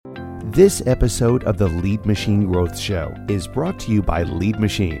This episode of the Lead Machine Growth Show is brought to you by Lead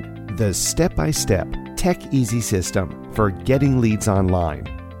Machine, the step-by-step, tech-easy system for getting leads online.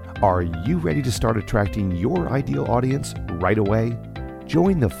 Are you ready to start attracting your ideal audience right away?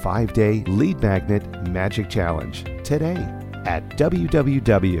 Join the 5-day Lead Magnet Magic Challenge today at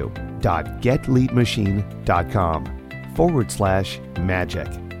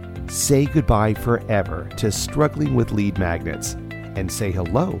www.getleadmachine.com/magic. Say goodbye forever to struggling with lead magnets and say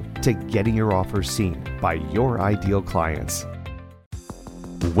hello to getting your offers seen by your ideal clients.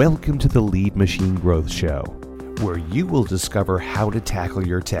 Welcome to the Lead Machine Growth Show, where you will discover how to tackle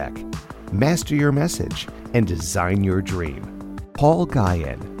your tech, master your message, and design your dream. Paul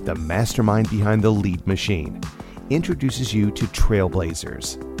Guyan, the mastermind behind the Lead Machine, introduces you to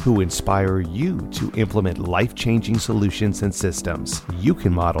trailblazers who inspire you to implement life-changing solutions and systems you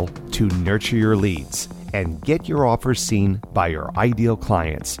can model to nurture your leads and get your offers seen by your ideal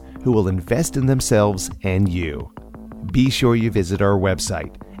clients who will invest in themselves and you. Be sure you visit our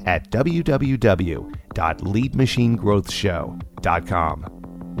website at www.leadmachinegrowthshow.com.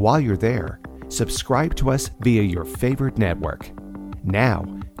 While you're there, subscribe to us via your favorite network. Now,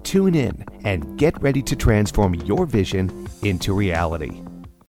 tune in and get ready to transform your vision into reality.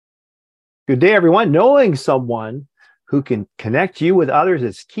 Good day, everyone. Knowing someone who can connect you with others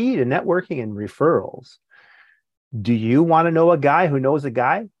is key to networking and referrals. Do you want to know a guy who knows a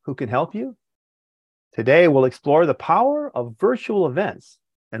guy who can help you? Today, we'll explore the power of virtual events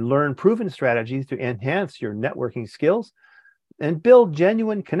and learn proven strategies to enhance your networking skills and build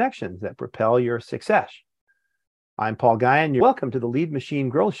genuine connections that propel your success. I'm Paul Guyan. Welcome to the Lead Machine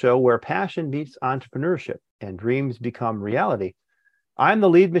Growth Show, where passion meets entrepreneurship and dreams become reality. I'm the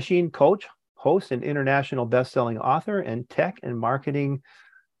Lead Machine coach, host, and international best-selling author and tech and marketing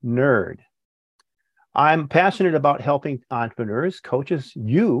nerd. I'm passionate about helping entrepreneurs, coaches,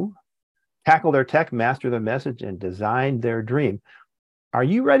 you tackle their tech, master their message, and design their dream. Are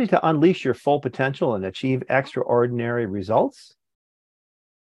you ready to unleash your full potential and achieve extraordinary results?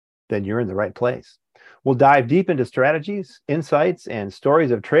 Then you're in the right place. We'll dive deep into strategies, insights, and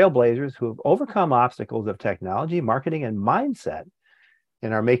stories of trailblazers who have overcome obstacles of technology, marketing, and mindset,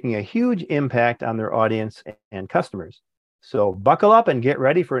 and are making a huge impact on their audience and customers. So buckle up and get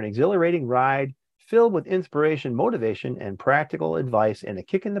ready for an exhilarating ride filled with inspiration, motivation, and practical advice, and a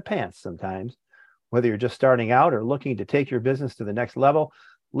kick in the pants sometimes. Whether you're just starting out or looking to take your business to the next level,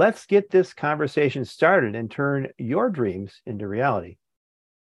 let's get this conversation started and turn your dreams into reality.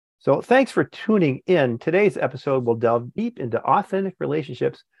 So thanks for tuning in. Today's episode will delve deep into authentic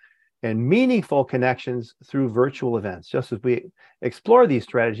relationships and meaningful connections through virtual events, just as we explore these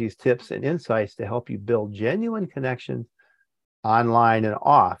strategies, tips, and insights to help you build genuine connections online and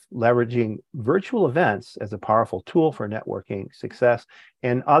off, leveraging virtual events as a powerful tool for networking success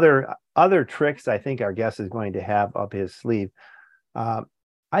and other tricks I think our guest is going to have up his sleeve. I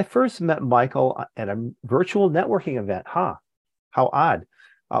first met Michael at a virtual networking event. How odd.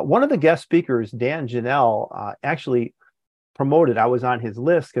 One of the guest speakers, Dan Janelle, actually promoted. I was on his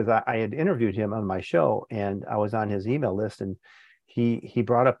list because I had interviewed him on my show, and I was on his email list, and he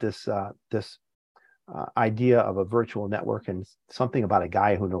brought up this idea of a virtual network and something about a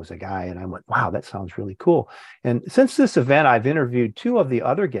guy who knows a guy, and I went, wow, that sounds really cool. And since this event, I've interviewed two of the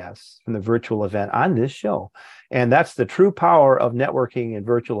other guests from the virtual event on this show, and that's the true power of networking and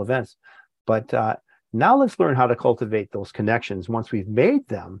virtual events. But now let's learn how to cultivate those connections. Once we've made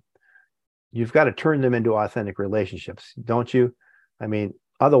them, you've got to turn them into authentic relationships, don't you? I mean,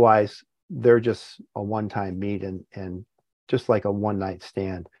 otherwise, they're just a one-time meet and just like a one-night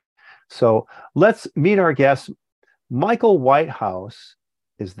stand. So let's meet our guest. Michael Whitehouse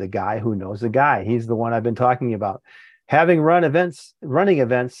is the guy who knows the guy. He's the one I've been talking about. Having running events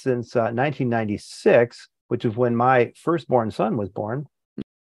since 1996, which is when my firstborn son was born,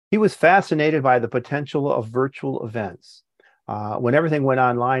 he was fascinated by the potential of virtual events. When everything went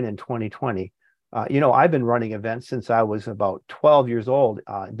online in 2020, I've been running events since I was about 12 years old,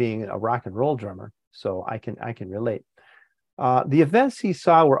 being a rock and roll drummer, so I can relate. The events he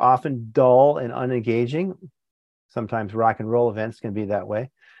saw were often dull and unengaging. Sometimes rock and roll events can be that way,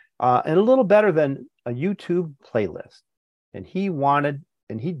 and a little better than a YouTube playlist. And he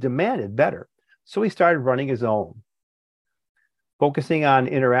demanded better, so he started running his own. Focusing on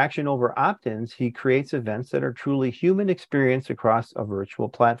interaction over opt-ins, he creates events that are truly human experience across a virtual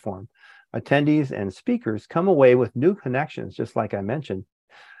platform. Attendees and speakers come away with new connections, just like I mentioned,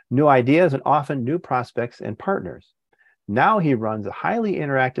 new ideas, and often new prospects and partners. Now he runs a highly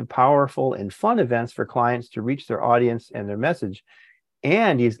interactive, powerful, and fun events for clients to reach their audience and their message.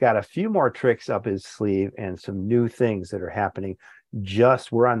 And he's got a few more tricks up his sleeve and some new things that are happening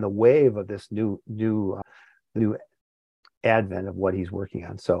we're on the wave of this new advent of what he's working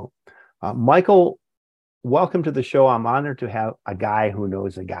on. So, Michael, welcome to the show. I'm honored to have a guy who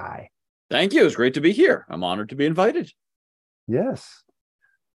knows a guy. Thank you. It's great to be here. I'm honored to be invited. Yes,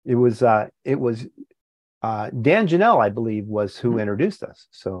 it was Dan Janelle, I believe, was who introduced us.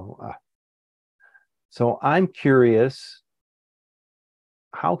 So I'm curious,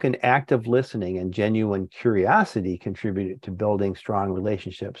 how can active listening and genuine curiosity contribute to building strong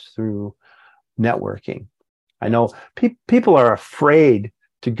relationships through networking? I know people are afraid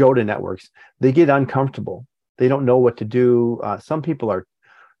to go to networks. They get uncomfortable. They don't know what to do. Some people are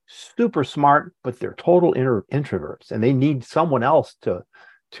super smart, but they're total introverts, and they need someone else to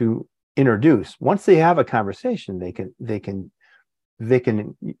introduce. Once they have a conversation, they can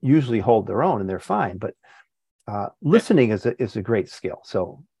usually hold their own, and they're fine. But listening is a great skill.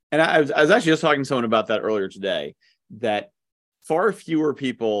 So, and I was actually just talking to someone about that earlier today, that far fewer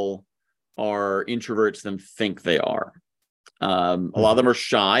people are introverts than think they are. A lot of them are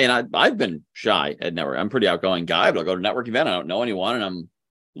shy, and I've been shy at network. I'm a pretty outgoing guy, but I'll go to a network event. I don't know anyone, and I'm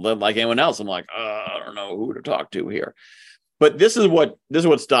like anyone else. I'm like, I don't know who to talk to here. But this is what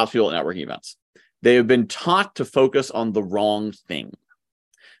stops people at networking events. They have been taught to focus on the wrong thing.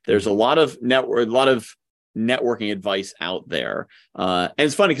 There's a lot of networking advice out there. And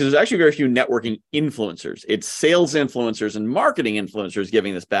it's funny because there's actually very few networking influencers. It's sales influencers and marketing influencers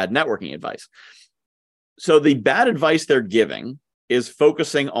giving this bad networking advice. So the bad advice they're giving is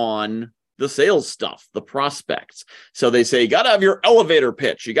focusing on the sales stuff, the prospects. So they say, you got to have your elevator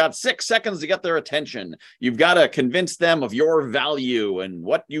pitch. You got 6 seconds to get their attention. You've got to convince them of your value and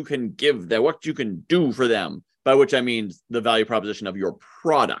what you can give them, what you can do for them, by which I mean the value proposition of your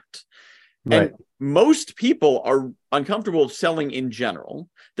product. Right. And most people are uncomfortable with selling in general.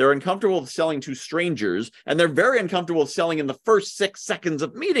 They're uncomfortable with selling to strangers, and they're very uncomfortable with selling in the first 6 seconds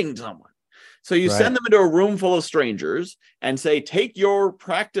of meeting someone. So you send them into a room full of strangers and say, take your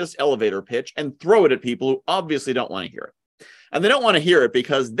practice elevator pitch and throw it at people who obviously don't want to hear it. And they don't want to hear it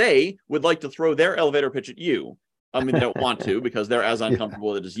because they would like to throw their elevator pitch at you. I mean, they don't want to because they're as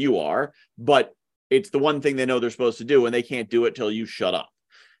uncomfortable with it as you are, but it's the one thing they know they're supposed to do, and they can't do it till you shut up.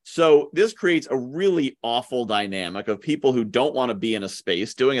 So this creates a really awful dynamic of people who don't want to be in a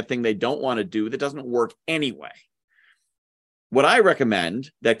space doing a thing they don't want to do that doesn't work anyway. What I recommend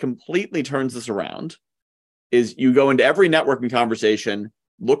that completely turns this around is you go into every networking conversation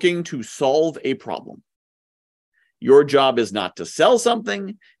looking to solve a problem. Your job is not to sell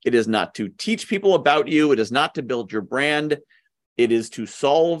something. It is not to teach people about you. It is not to build your brand. It is to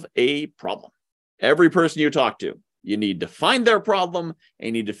solve a problem. Every person you talk to, you need to find their problem, and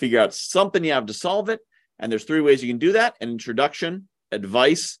you need to figure out something you have to solve it. And there's 3 ways you can do that: an introduction,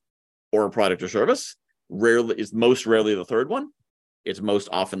 advice, or a product or service. Most rarely the third one. It's most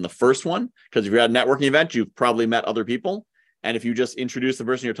often the first one, because if you're at a networking event, you've probably met other people. And if you just introduce the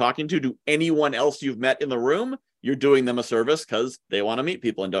person you're talking to anyone else you've met in the room, you're doing them a service because they want to meet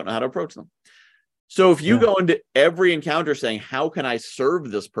people and don't know how to approach them. So if you go into every encounter saying, how can I serve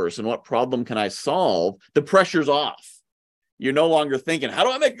this person? What problem can I solve? The pressure's off. You're no longer thinking, how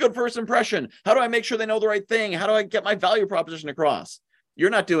do I make a good first impression? How do I make sure they know the right thing? How do I get my value proposition across? You're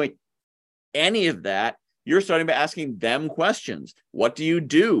not doing any of that. You're starting by asking them questions. What do you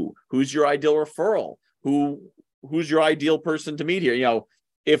do? Who's your ideal referral? Who's your ideal person to meet here? You know,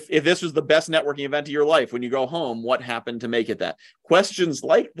 if this was the best networking event of your life, when you go home, what happened to make it that? Questions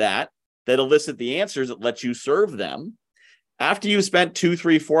like that elicit the answers that let you serve them. After you've spent 2,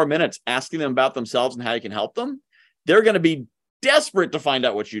 3, 4 minutes asking them about themselves and how you can help them, they're going to be desperate to find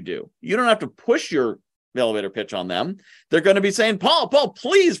out what you do. You don't have to push your elevator pitch on them. They're going to be saying, Paul,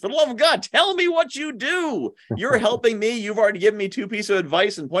 please, for the love of God, tell me what you do. You're helping me. You've already given me 2 pieces of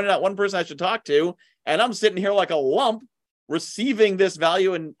advice and pointed out one person I should talk to. And I'm sitting here like a lump receiving this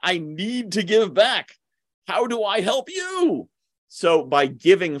value, and I need to give back. How do I help you? So by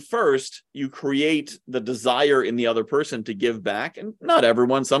giving first, you create the desire in the other person to give back. And not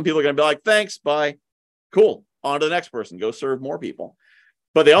everyone. Some people are going to be like, thanks, bye. Cool. On to the next person. Go serve more people.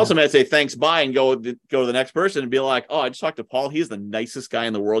 But they also might say thanks, bye, and go to the next person and be like, oh, I just talked to Paul. He's the nicest guy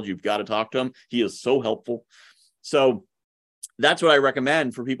in the world. You've got to talk to him. He is so helpful. So that's what I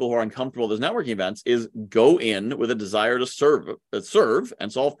recommend for people who are uncomfortable with those networking events, is go in with a desire to serve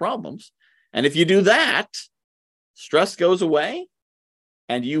and solve problems. And if you do that, stress goes away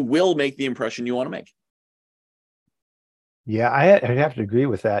and you will make the impression you want to make. Yeah, I have to agree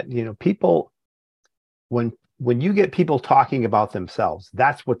with that. You know, people, when you get people talking about themselves,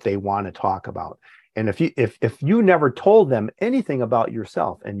 that's what they want to talk about. And if you never told them anything about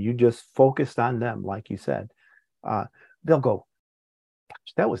yourself and you just focused on them, like you said, they'll go,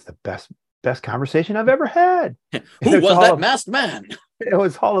 that was the best conversation I've ever had. Who was that masked man? It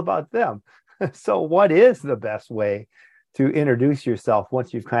was all about them. So what is the best way to introduce yourself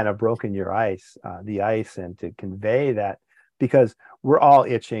once you've kind of broken the ice, and to convey that? Because we're all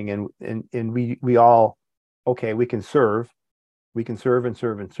itching, and we all, okay, we can serve and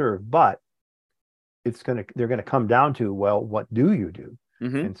serve, but they're gonna come down to, well, what do you do?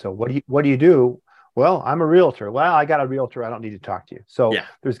 Mm-hmm. And so what do you do? Well, I'm a realtor. Well, I got a realtor. I don't need to talk to you. So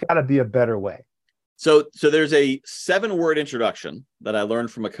there's got to be a better way. So there's a 7-word introduction that I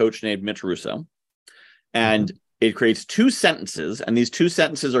learned from a coach named Mitch Russo, and it creates 2 sentences, and these 2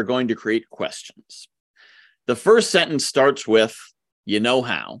 sentences are going to create questions. The first sentence starts with, you know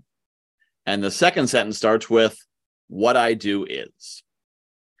how, and the second sentence starts with, what I do is.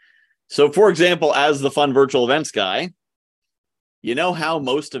 So, for example, as the fun virtual events guy, you know how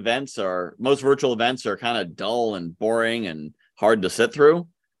most virtual events are kind of dull and boring and hard to sit through?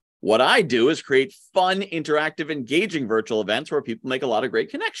 What I do is create fun, interactive, engaging virtual events where people make a lot of great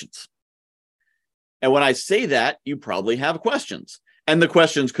connections. And when I say that, you probably have questions. And the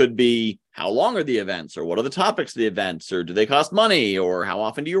questions could be, how long are the events? Or what are the topics of the events? Or do they cost money? Or how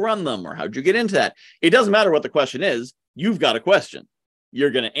often do you run them? Or how'd you get into that? It doesn't matter what the question is. You've got a question.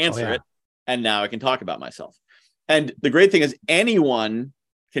 You're going to answer it. And now I can talk about myself. And the great thing is anyone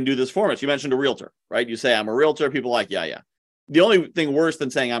can do this format. You mentioned a realtor, right? You say, I'm a realtor. People are like, yeah. The only thing worse than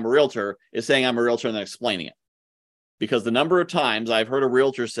saying I'm a realtor is saying I'm a realtor and then explaining it. Because the number of times I've heard a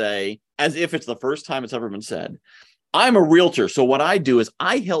realtor say, as if it's the first time it's ever been said, I'm a realtor. So what I do is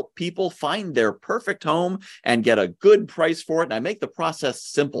I help people find their perfect home and get a good price for it. And I make the process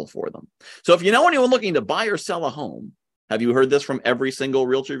simple for them. So if you know anyone looking to buy or sell a home, have you heard this from every single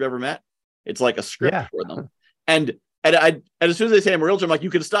realtor you've ever met? It's like a script for them. And as soon as they say I'm a realtor, I'm like, you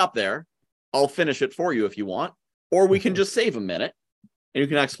can stop there. I'll finish it for you if you want. Or we can just save a minute and you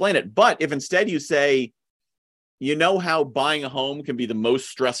can explain it. But if instead you say, you know how buying a home can be the most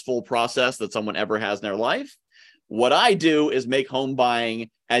stressful process that someone ever has in their life? What I do is make home buying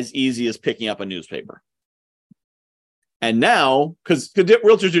as easy as picking up a newspaper. And now, because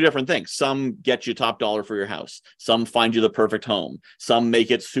realtors do different things. Some get you top dollar for your house. Some find you the perfect home. Some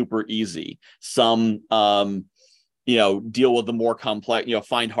make it super easy. Some, deal with the more complex,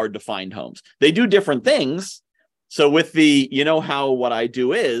 find hard to find homes. They do different things. So with the, what I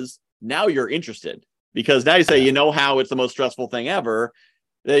do is, now you're interested. Because now you say, how it's the most stressful thing ever.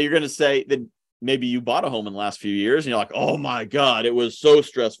 That you're going to say that maybe you bought a home in the last few years and you're like, oh my God, it was so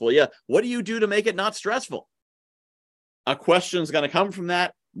stressful. Yeah. What do you do to make it not stressful? A question is going to come from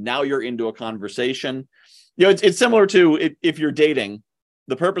that. Now you're into a conversation. It's similar to if you're dating,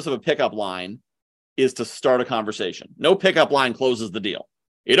 the purpose of a pickup line is to start a conversation. No pickup line closes the deal.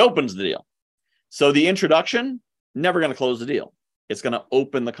 It opens the deal. So the introduction, never going to close the deal. It's going to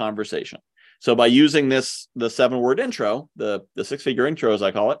open the conversation. So by using the 7-word intro, the 6-figure intro, as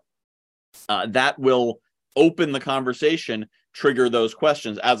I call it, that will open the conversation, trigger those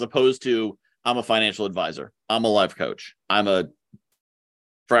questions, as opposed to, I'm a financial advisor, I'm a life coach, I'm a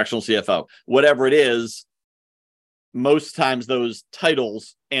fractional CFO, whatever it is. Most times those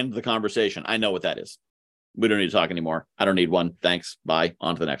titles end the conversation. I know what that is. We don't need to talk anymore. I don't need one. Thanks. Bye.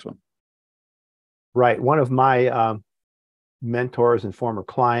 On to the next one. Right. One of my mentors and former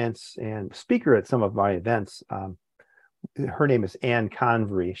clients and speaker at some of my events, her name is Ann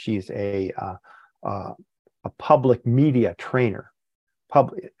Convery. She's a public media trainer.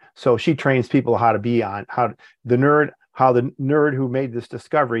 So she trains people how to be on the nerd who made this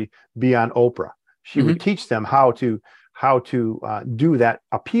discovery be on Oprah. She would teach them how to do that.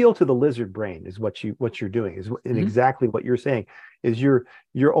 Appeal to the lizard brain is what you're doing, and exactly what you're saying is you're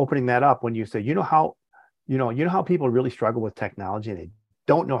opening that up when you say, you know how people really struggle with technology and they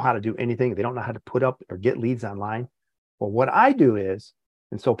don't know how to do anything. They don't know how to put up or get leads online. Well, what I do is,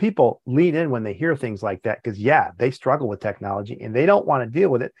 and so people lean in when they hear things like that, because they struggle with technology and they don't want to deal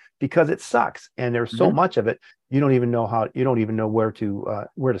with it because it sucks. And there's so much of it, you don't even know where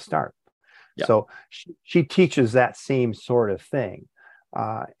to start. Yeah. So she teaches that same sort of thing,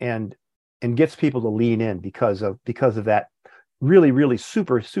 and gets people to lean in because of that really, really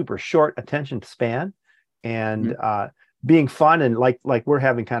super, super short attention span, and being fun, and like we're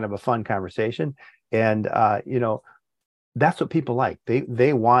having kind of a fun conversation. And that's what people like.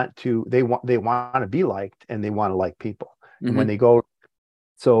 They want to be liked, and they want to like people. And when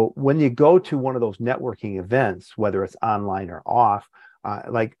you go to one of those networking events, whether it's online or off,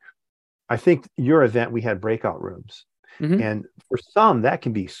 I think your event, we had breakout rooms, and for some that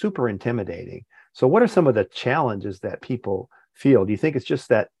can be super intimidating. So what are some of the challenges that people feel? Do you think it's just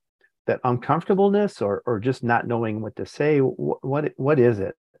that uncomfortableness or just not knowing what to say? What is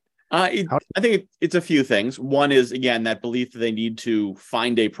it? I think it's a few things. One is, again, that belief that they need to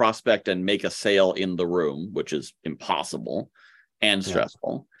find a prospect and make a sale in the room, which is impossible and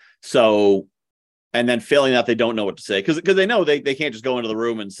stressful. So, and then failing that they don't know what to say, because they know they can't just go into the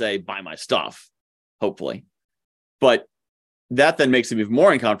room and say, buy my stuff, hopefully. But that then makes them even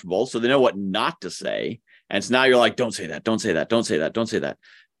more uncomfortable. So they know what not to say. And so now you're like, don't say that, don't say that, don't say that, don't say that.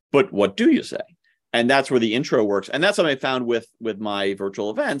 But what do you say? And that's where the intro works. And that's what I found with my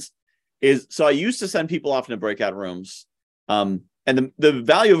virtual events is, so I used to send people off into breakout rooms. And the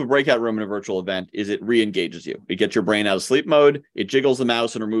value of a breakout room in a virtual event is it re-engages you. It gets your brain out of sleep mode. It jiggles the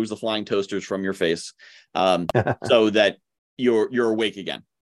mouse and removes the flying toasters from your face so that you're awake again.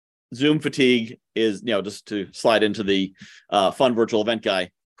 Zoom fatigue is, just to slide into the fun virtual event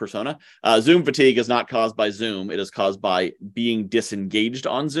guy persona, Zoom fatigue is not caused by Zoom. It is caused by being disengaged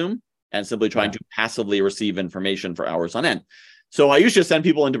on Zoom and simply trying to passively receive information for hours on end. So I used to send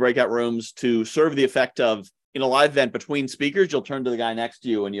people into breakout rooms to serve the effect of, in a live event between speakers, you'll turn to the guy next to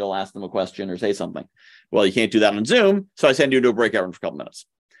you and you'll ask them a question or say something. Well, you can't do that on Zoom, so I send you to a breakout room for a couple minutes.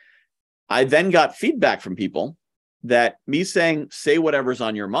 I then got feedback from people that me saying, say whatever's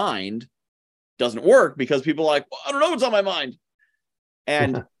on your mind doesn't work, because people are like, well, I don't know what's on my mind.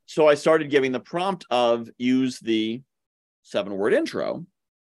 And so I started giving the prompt of use the 7-word intro.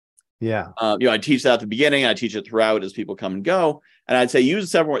 I teach that at the beginning. I teach it throughout as people come and go. And I'd say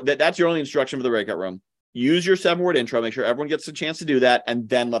use 7-word. That's your only instruction for the breakout room. Use your 7-word intro. Make sure everyone gets a chance to do that, and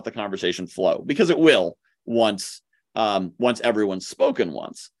then let the conversation flow, because it will once everyone's spoken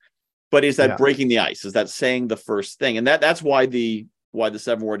once. But is that breaking the ice? Is that saying the first thing? And that's why the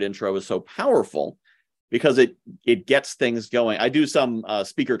 7-word intro is so powerful, because it gets things going. I do some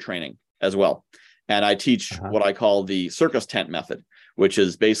speaker training as well. And I teach what I call the Circus Tent method, which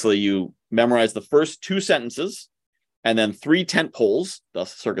is basically you memorize the first 2 sentences and then 3 tent poles, the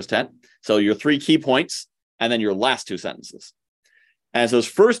Circus Tent. So your 3 key points and then your last 2 sentences. And so those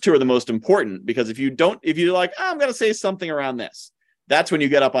first 2 are the most important, because if you're like, I'm going to say something around this, that's when you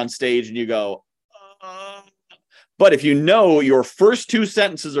get up on stage and you go, But if you know your first 2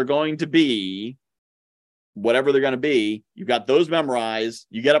 sentences are going to be whatever they're going to be, you got those memorized,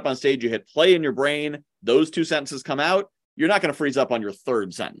 you get up on stage, you hit play in your brain, those 2 sentences come out, you're not going to freeze up on your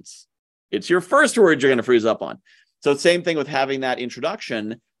 3rd sentence. It's your first word you're going to freeze up on. So same thing with having that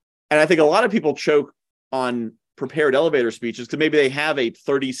introduction. And I think a lot of people choke on prepared elevator speeches because maybe they have a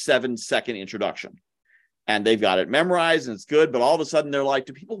 37-second introduction and they've got it memorized and it's good. But all of a sudden they're like,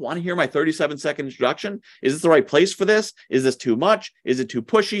 do people want to hear my 37-second introduction? Is this the right place for this? Is this too much? Is it too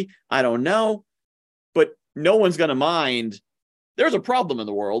pushy? I don't know. But no one's going to mind. There's a problem in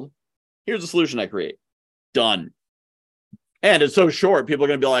the world. Here's a solution I create. Done. And it's so short, people are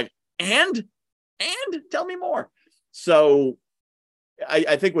going to be like, and tell me more. So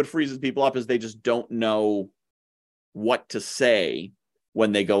I think what freezes people up is they just don't know what to say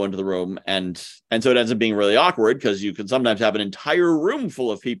when they go into the room. And so it ends up being really awkward, because you can sometimes have an entire room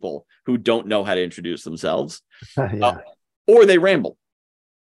full of people who don't know how to introduce themselves or they ramble.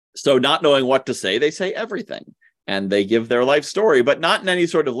 So not knowing what to say, they say everything and they give their life story, but not in any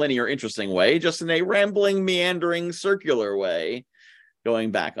sort of linear, interesting way, just in a rambling, meandering, circular way,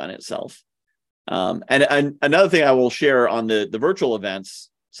 going back on itself. And another thing I will share on the virtual events,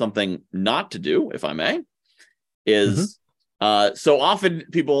 something not to do, if I may, is so often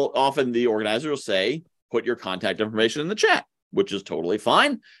the organizer will say, put your contact information in the chat, which is totally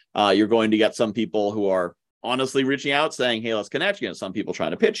fine. You're going to get some people who are honestly reaching out saying, hey, let's connect. Some people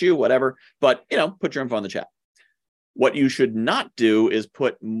trying to pitch you, whatever, but put your info in the chat. What you should not do is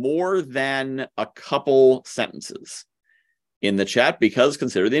put more than a couple sentences in the chat, because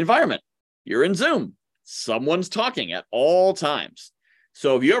consider the environment. You're in Zoom. Someone's talking at all times.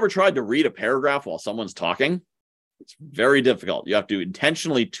 So if you ever tried to read a paragraph while someone's talking, it's very difficult. You have to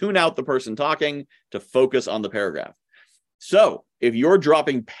intentionally tune out the person talking to focus on the paragraph. So if you're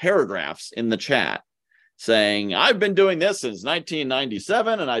dropping paragraphs in the chat saying, I've been doing this since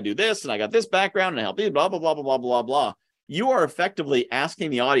 1997, and I do this, and I got this background, and I help you, blah, blah, blah, blah, blah, blah, blah, you are effectively asking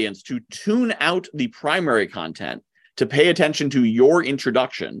the audience to tune out the primary content to pay attention to your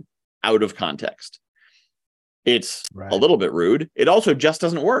introduction out of context. It's a little bit rude. It also just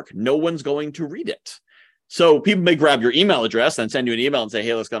doesn't work. No one's going to read it. So people may grab your email address and send you an email and say,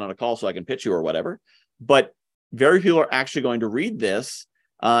 hey, let's get on a call so I can pitch you or whatever. But very few are actually going to read this.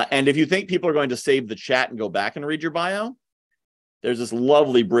 And if you think people are going to save the chat and go back and read your bio, there's this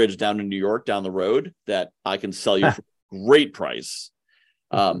lovely bridge down in New York down the road that I can sell you for a great price.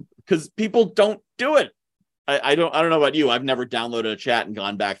 Because people don't do it. I don't know about you. I've never downloaded a chat and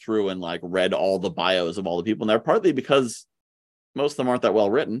gone back through and like read all the bios of all the people in there, partly because most of them aren't that well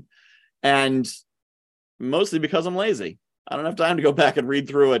written, and mostly because I'm lazy. I don't have time to go back and read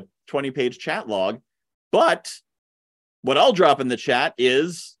through a 20-page chat log. But what I'll drop in the chat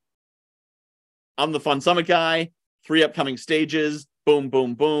is, I'm the Fun Summit guy, 3 upcoming stages, boom,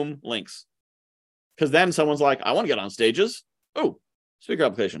 boom, boom, links. Because then someone's like, I want to get on stages. Oh, speaker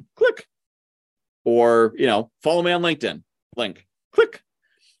application, click. Or, follow me on LinkedIn, link, click.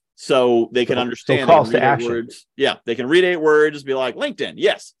 So they can understand. So calls to action. Words. Yeah, they can read 8 words, be like, LinkedIn,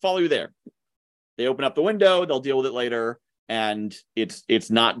 yes, follow you there. They open up the window, they'll deal with it later. And it's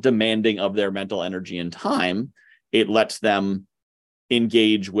not demanding of their mental energy and time. It lets them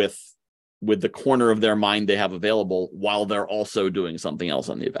engage with the corner of their mind they have available while they're also doing something else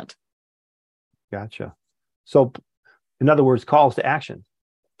on the event. Gotcha. So, in other words, calls to action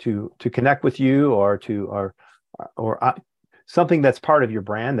to connect with you or something that's part of your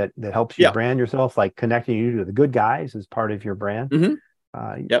brand that helps you brand yourself, like connecting you to the good guys is part of your brand. Mm-hmm.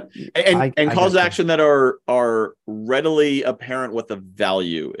 Yep. And calls to action that are readily apparent what the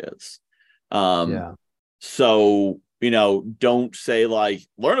value is. So, don't say like,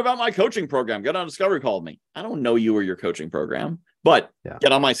 learn about my coaching program, get on Discovery Call with me. I don't know you or your coaching program, but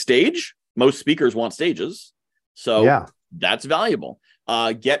get on my stage. Most speakers want stages. So that's valuable.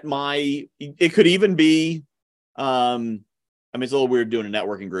 It could even be, it's a little weird doing a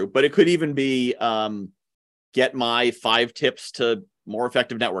networking group, but it could even be, get my 5 tips to more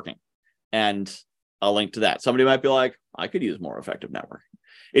effective networking, and I'll link to that. Somebody might be like, I could use more effective networking.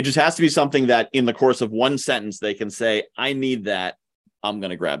 It just has to be something that in the course of one sentence, they can say, I need that. I'm going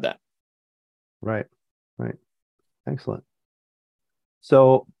to grab that. Right. Excellent.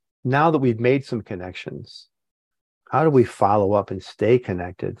 So now that we've made some connections, how do we follow up and stay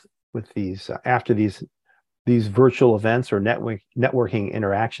connected with these after these virtual events or networking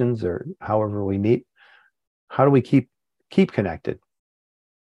interactions, or however we meet? How do we keep connected?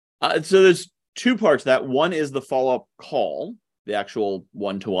 So there's 2 parts to that. One is the follow-up call, the actual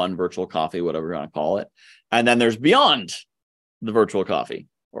one-to-one virtual coffee, whatever you want to call it. And then there's beyond the virtual coffee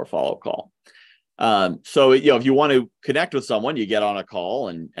or follow-up call. So, if you want to connect with someone, you get on a call,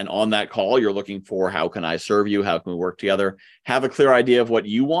 and on that call, you're looking for, how can I serve you? How can we work together? Have a clear idea of what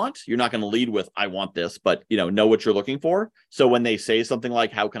you want. You're not going to lead with, I want this, but, know what you're looking for. So when they say something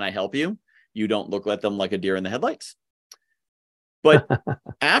like, how can I help you? You don't look at them like a deer in the headlights. But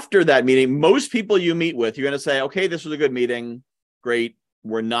after that meeting, most people you meet with, you're going to say, okay, this was a good meeting. Great.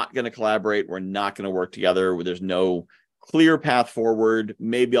 We're not going to collaborate. We're not going to work together. There's no clear path forward.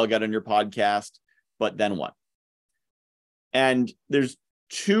 Maybe I'll get on your podcast, but then what? And there's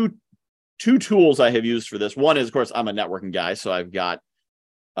two tools I have used for this. One is, of course, I'm a networking guy. So I've got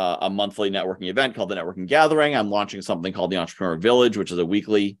a monthly networking event called the Networking Gathering. I'm launching something called the Entrepreneur Village, which is a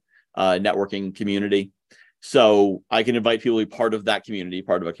weekly networking community. So I can invite people to be part of that community,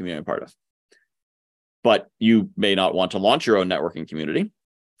 part of a community I'm part of. But you may not want to launch your own networking community.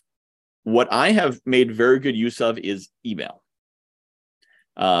 What I have made very good use of is email.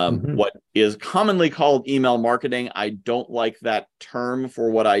 What is commonly called email marketing. I don't like that term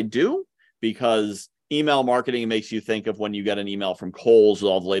for what I do, because email marketing makes you think of when you get an email from Kohl's with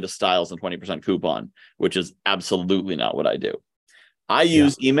all the latest styles and 20% coupon, which is absolutely not what I do. I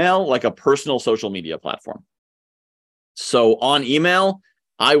use email like a personal social media platform. So on email,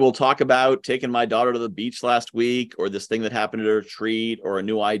 I will talk about taking my daughter to the beach last week, or this thing that happened at a retreat, or a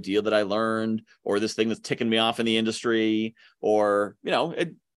new idea that I learned, or this thing that's ticking me off in the industry, or,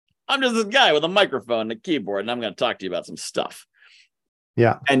 I'm just this guy with a microphone and a keyboard, and I'm going to talk to you about some stuff.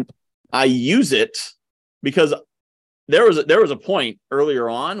 Yeah. And I use it because there was a point earlier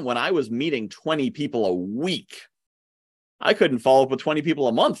on when I was meeting 20 people a week. I couldn't follow up with 20 people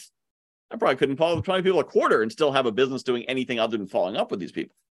a month. I probably couldn't follow up with 20 people a quarter and still have a business doing anything other than following up with these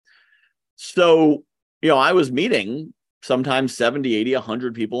people. So, I was meeting sometimes 70, 80,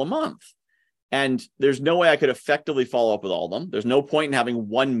 100 people a month. And there's no way I could effectively follow up with all of them. There's no point in having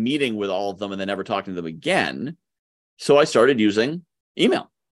one meeting with all of them and then never talking to them again. So I started using email,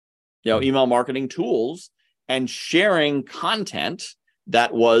 email marketing tools, and sharing content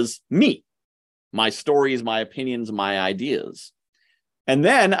that was me, my stories, my opinions, my ideas. And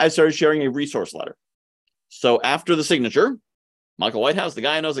then I started sharing a resource letter. So after the signature, Michael Whitehouse, the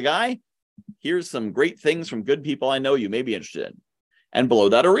guy who knows a guy, here's some great things from good people I know you may be interested in. And below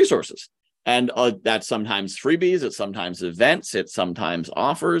that are resources. And that's sometimes freebies, it's sometimes events, it's sometimes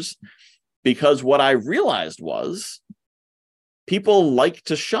offers. Because what I realized was people like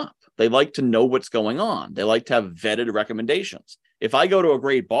to shop. They like to know what's going on. They like to have vetted recommendations. If I go to a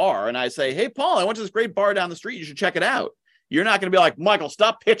great bar and I say, hey, Paul, I went to this great bar down the street, you should check it out. You're not going to be like, Michael,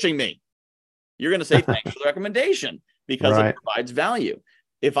 stop pitching me. You're going to say, thanks for the recommendation, because it provides value.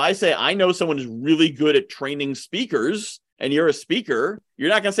 If I say, I know someone who's really good at training speakers and you're a speaker, you're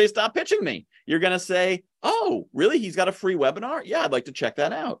not going to say, stop pitching me. You're going to say, oh, really? He's got a free webinar? Yeah, I'd like to check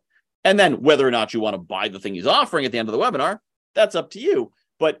that out. And then whether or not you want to buy the thing he's offering at the end of the webinar, that's up to you.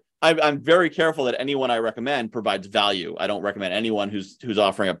 But I'm very careful that anyone I recommend provides value. I don't recommend anyone who's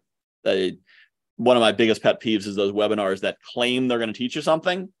offering one of my biggest pet peeves is those webinars that claim they're going to teach you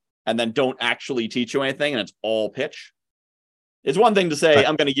something and then don't actually teach you anything, and it's all pitch. It's one thing to say,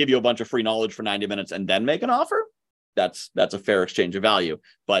 I'm going to give you a bunch of free knowledge for 90 minutes and then make an offer. That's a fair exchange of value.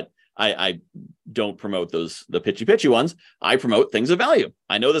 But I don't promote the pitchy ones. I promote things of value.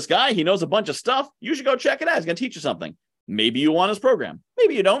 I know this guy, he knows a bunch of stuff. You should go check it out. He's going to teach you something. Maybe you want his program.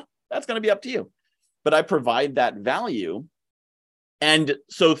 Maybe you don't. That's going to be up to you. But I provide that value. And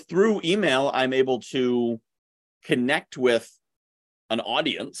so through email, I'm able to connect with an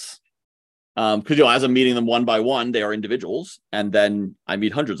audience. Because as I'm meeting them one by one, they are individuals. And then I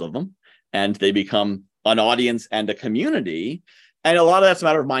meet hundreds of them. And they become an audience and a community. And a lot of that's a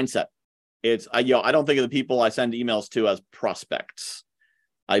matter of mindset. I don't think of the people I send emails to as prospects.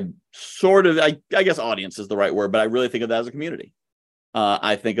 I guess audience is the right word, but I really think of that as a community.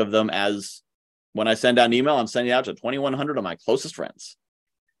 I think of them as, when I send out an email, I'm sending it out to 2,100 of my closest friends.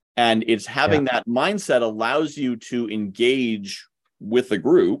 And it's having that mindset allows you to engage with the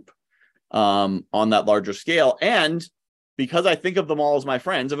group on that larger scale. And because I think of them all as my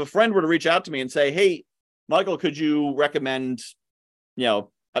friends, if a friend were to reach out to me and say, hey, Michael, could you recommend,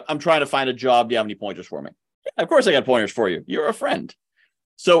 I'm trying to find a job. Do you have any pointers for me? Yeah, of course I got pointers for you. You're a friend.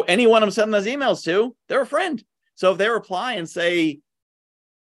 So anyone I'm sending those emails to, they're a friend. So if they reply and say,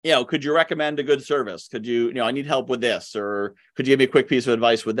 could you recommend a good service? Could you, I need help with this, or could you give me a quick piece of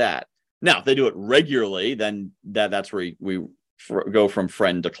advice with that? Now, if they do it regularly, then that's where we go from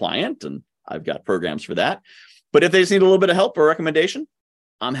friend to client, and I've got programs for that. But if they just need a little bit of help or recommendation,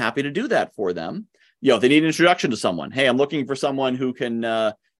 I'm happy to do that for them. If they need an introduction to someone, hey, I'm looking for someone who can,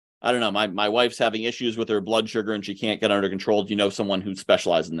 I don't know, my wife's having issues with her blood sugar and she can't get under control. Do you know someone who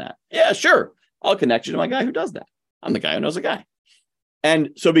specializes in that? Yeah, sure. I'll connect you to my guy who does that. I'm the guy who knows a guy.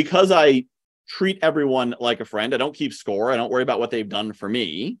 And so because I treat everyone like a friend, I don't keep score. I don't worry about what they've done for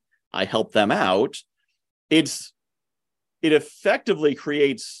me. I help them out. It effectively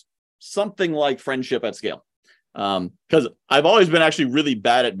creates something like friendship at scale. Because I've always been actually really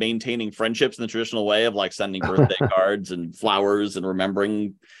bad at maintaining friendships in the traditional way of like sending birthday cards and flowers and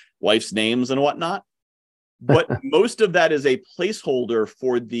remembering wife's names and whatnot. But most of that is a placeholder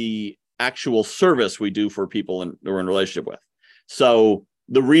for the actual service we do for people we're in a relationship with. So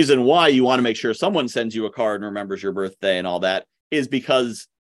the reason why you want to make sure someone sends you a card and remembers your birthday and all that is because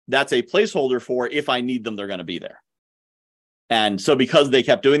that's a placeholder for, if I need them, they're going to be there. And so because they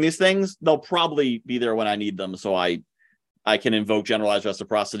kept doing these things, they'll probably be there when I need them. So I can invoke generalized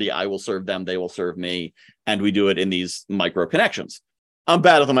reciprocity. I will serve them. They will serve me. And we do it in these micro connections. I'm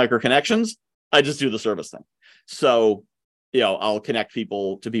bad at the micro connections. I just do the service thing. So, I'll connect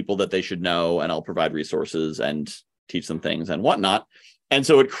people to people that they should know, and I'll provide resources and teach them things and whatnot. And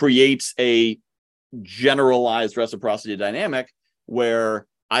so it creates a generalized reciprocity dynamic where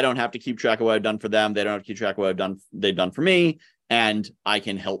I don't have to keep track of what I've done for them. They don't have to keep track of what they've done for me. And I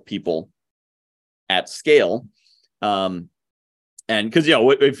can help people at scale. And because,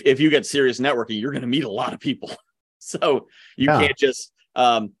 if you get serious networking, you're going to meet a lot of people. So you can't just,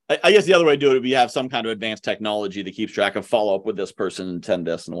 I guess the other way to do it would be have some kind of advanced technology that keeps track of follow up with this person and send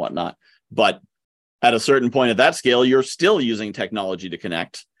this and whatnot. But at a certain point at that scale, you're still using technology to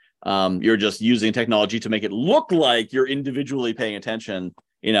connect. You're just using technology to make it look like you're individually paying attention.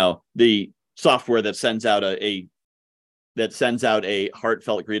 The software that sends out a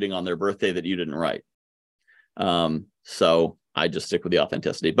heartfelt greeting on their birthday that you didn't write. So I just stick with the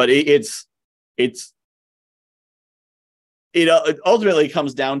authenticity. But it ultimately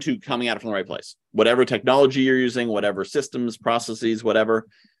comes down to coming at it from the right place. Whatever technology you're using, whatever systems, processes, whatever,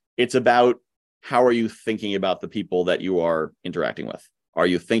 it's about, how are you thinking about the people that you are interacting with? Are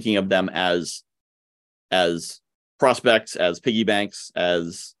you thinking of them as prospects, as piggy banks,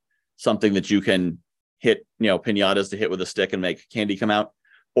 as something that you can hit, piñatas to hit with a stick and make candy come out?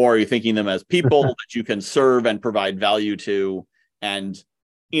 Or are you thinking them as people that you can serve and provide value to? And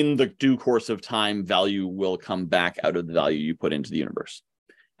in the due course of time, value will come back out of the value you put into the universe.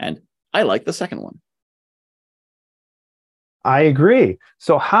 And I like the second one. I agree.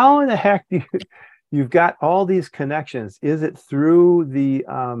 So how in the heck you've got all these connections? Is it through the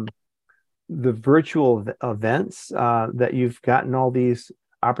the virtual events that you've gotten all these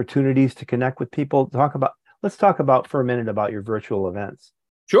opportunities to connect with people. Let's talk about for a minute about your virtual events.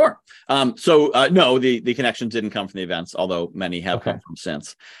 Sure. No, the connections didn't come from the events, although many have come from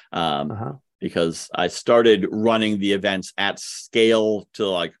since. Because I started running the events at scale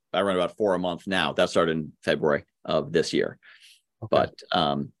to I run about 4 a month now. That started in February of this year. But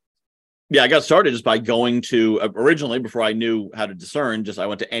I got started just by going to, originally, before I knew how to discern, I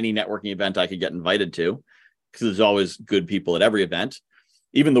went to any networking event I could get invited to, because there's always good people at every event.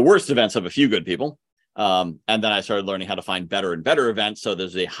 Even the worst events have a few good people. And then I started learning how to find better and better events. So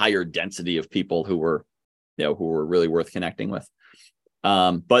there's a higher density of people who were really worth connecting with.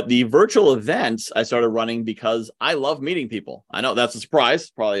 But the virtual events I started running because I love meeting people. I know that's a surprise,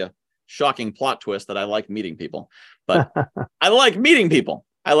 probably a shocking plot twist that I like meeting people, but I like meeting people.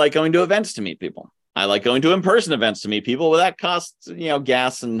 I like going to events to meet people. I like going to in-person events to meet people, but that costs,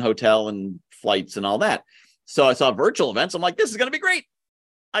 gas and hotel and flights and all that. So I saw virtual events. I'm like, this is going to be great.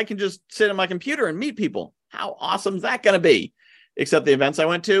 I can just sit on my computer and meet people. How awesome is that going to be? Except the events I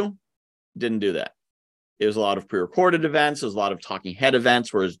went to didn't do that. It was a lot of pre-recorded events. It was a lot of talking head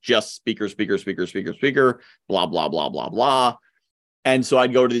events where it's just speaker, blah, blah, blah, blah, blah. And so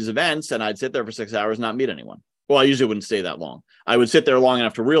I'd go to these events and I'd sit there for 6 hours and not meet anyone. Well, I usually wouldn't stay that long. I would sit there long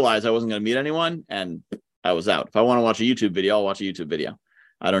enough to realize I wasn't going to meet anyone, and I was out. If I want to watch a YouTube video, I'll watch a YouTube video.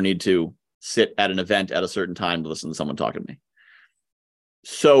 I don't need to sit at an event at a certain time to listen to someone talking to me.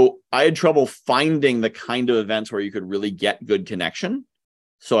 So I had trouble finding the kind of events where you could really get good connection.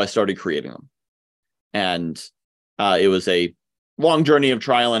 So I started creating them. And it was a long journey of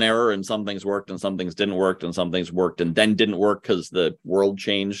trial and error, and some things worked and some things didn't work, and some things worked and then didn't work because the world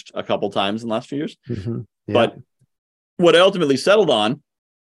changed a couple times in the last few years. But what I ultimately settled on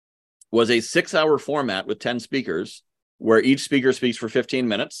was a 6-hour format with 10 speakers, where each speaker speaks for 15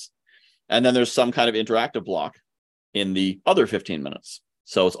 minutes. And then there's some kind of interactive block in the other 15 minutes.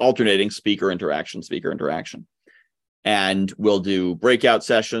 So it's alternating speaker interaction. And we'll do breakout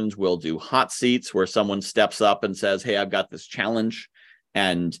sessions. We'll do hot seats where someone steps up and says, hey, I've got this challenge.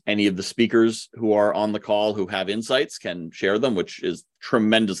 And any of the speakers who are on the call who have insights can share them, which is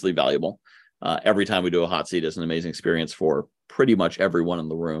tremendously valuable. Every time we do a hot seat, it's an amazing experience for pretty much everyone in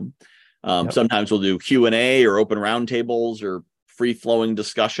the room. Sometimes we'll do Q&A or open roundtables or free-flowing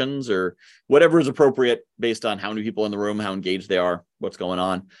discussions or whatever is appropriate based on how many people in the room, how engaged they are, what's going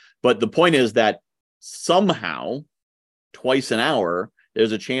on. But the point is that somehow, twice an hour,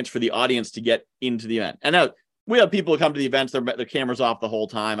 there's a chance for the audience to get into the event. And now we have people who come to the events, their cameras off the whole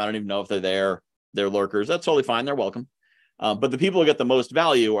time. I don't even know if they're there. They're lurkers. That's totally fine. They're welcome. But the people who get the most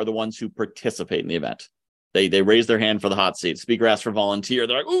value are the ones who participate in the event. They raise their hand for the hot seat. Speaker asks for volunteer.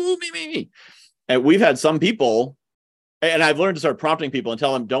 They're like, ooh, me. And we've had some people, and I've learned to start prompting people and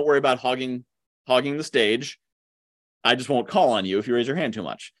tell them, don't worry about hogging the stage. I just won't call on you if you raise your hand too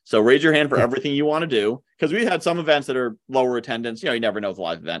much. So raise your hand for everything you want to do. Because we've had some events that are lower attendance. You never know with a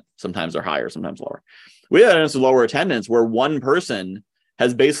live event. Sometimes they're higher, sometimes lower. We had events with lower attendance where one person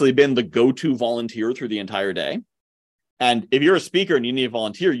has basically been the go-to volunteer through the entire day. And if you're a speaker and you need a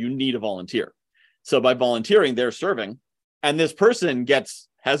volunteer, you need a volunteer. So by volunteering, they're serving. And this person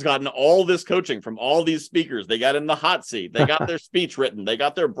has gotten all this coaching from all these speakers. They got in the hot seat. They got their speech written. They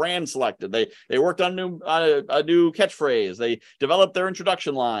got their brand selected. They worked on a new catchphrase. They developed their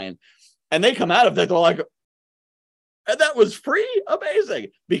introduction line. And they come out of it, they're like, and that was free? Amazing.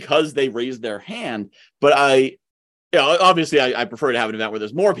 Because they raised their hand. But obviously I prefer to have an event where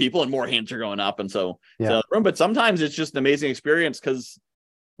there's more people and more hands are going up. And so, but sometimes it's just an amazing experience because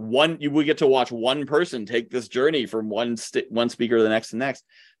we get to watch one person take this journey from one speaker to the next.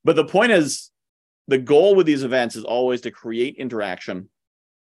 But the point is, the goal with these events is always to create interaction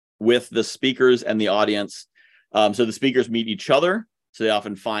with the speakers and the audience. So the speakers meet each other. So they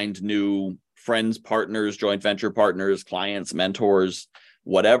often find new friends, partners, joint venture partners, clients, mentors,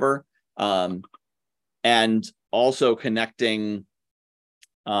 whatever. And also connecting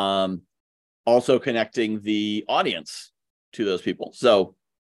the audience to those people. So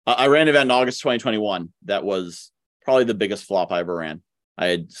I ran an event in August 2021 that was probably the biggest flop I ever ran. I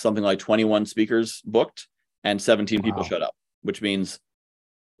had something like 21 speakers booked and 17 people showed up, which means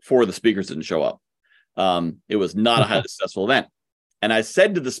 4 of the speakers didn't show up. It was not a highly successful event. And I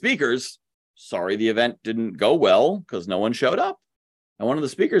said to the speakers, sorry, the event didn't go well because no one showed up. And one of the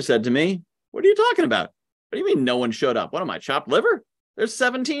speakers said to me, what are you talking about? What do you mean no one showed up? What am I, chopped liver? There's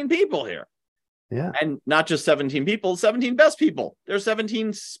 17 people here. Yeah. And not just 17 people, 17 best people. There's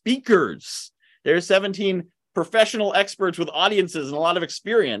 17 speakers. There's 17 professional experts with audiences and a lot of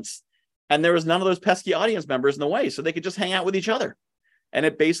experience. And there was none of those pesky audience members in the way. So they could just hang out with each other. and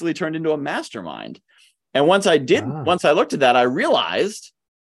it basically turned into a mastermind. And once I looked at that, I realized,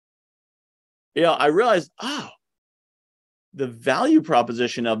 oh, the value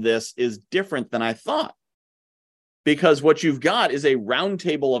proposition of this is different than I thought. Because what you've got is a round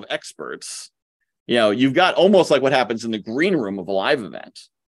table of experts. You've got almost like what happens in the green room of a live event,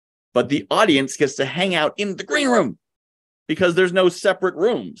 but the audience gets to hang out in the green room because there's no separate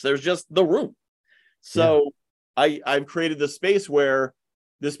rooms. There's just the room. So I've created this space where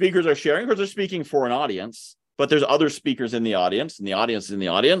the speakers are sharing because they're speaking for an audience, but there's other speakers in the audience, and the audience is in the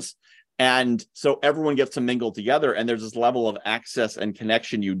audience. And so everyone gets to mingle together, and there's this level of access and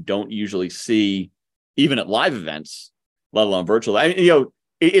connection you don't usually see even at live events, let alone virtual.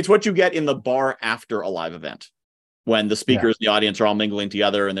 It's what you get in the bar after a live event when the speakers in the audience are all mingling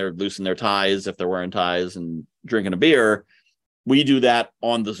together and they're loosening their ties if they're wearing ties and drinking a beer. We do that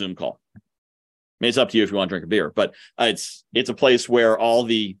on the Zoom call. I mean, it's up to you if you want to drink a beer, but it's a place where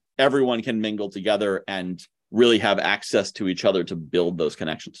everyone can mingle together and really have access to each other to build those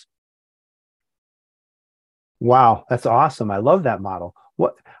connections. Wow, that's awesome. I love that model.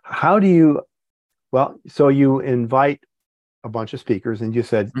 So you invite a bunch of speakers, and you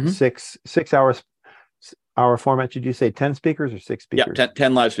said 6 hours hour format. Did you say 10 speakers or 6 speakers? Yeah,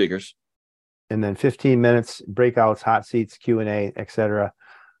 10 live speakers. And then 15 minutes, breakouts, hot seats, Q&A, etc.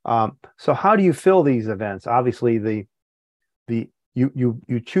 So how do you fill these events? Obviously,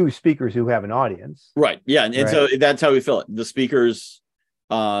 you choose speakers who have an audience. Right. Yeah. And so that's how we fill it. The speakers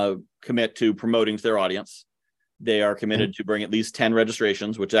commit to promoting to their audience. They are committed to bring at least 10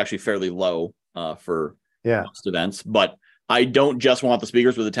 registrations, which is actually fairly low for most events. But I don't just want the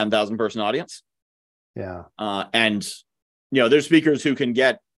speakers with a 10,000 person audience. Yeah. And there's speakers who can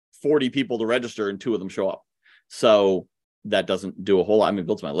get 40 people to register and 2 of them show up. So that doesn't do a whole lot. I mean, it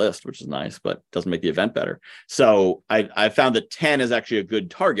builds my list, which is nice, but doesn't make the event better. So I found that 10 is actually a good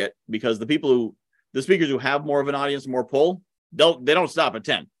target, because the speakers who have more of an audience, more pull, they don't stop at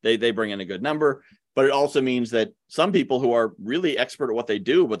 10. They bring in a good number. But it also means that some people who are really expert at what they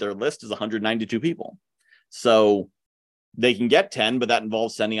do, but their list is 192 people. So they can get 10, but that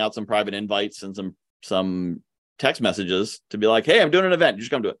involves sending out some private invites and some text messages to be like, hey, I'm doing an event. You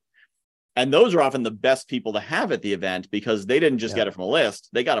just come to it. And those are often the best people to have at the event, because they didn't just get it from a list.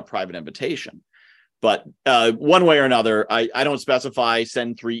 They got a private invitation. But one way or another, I don't specify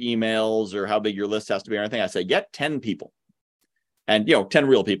send 3 emails or how big your list has to be or anything. I say get 10 people. And, 10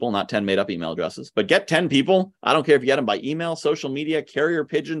 real people, not 10 made up email addresses, but get 10 people. I don't care if you get them by email, social media, carrier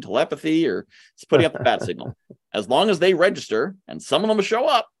pigeon, telepathy, or just putting up the bat signal. As long as they register and some of them show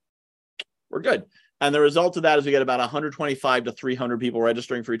up, we're good. And the result of that is we get about 125 to 300 people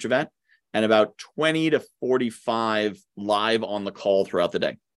registering for each event, and about 20 to 45 live on the call throughout the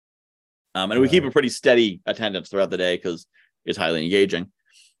day. And we keep a pretty steady attendance throughout the day because it's highly engaging.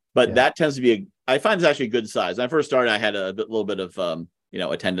 But that tends to be I find it's actually a good size. When I first started, I had a little bit of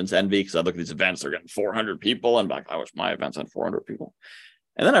attendance envy, because I look at these events, they're getting 400 people, and I'm like, I wish my events had 400 people.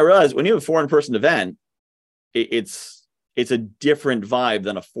 And then I realized when you have a 400-person event, it's a different vibe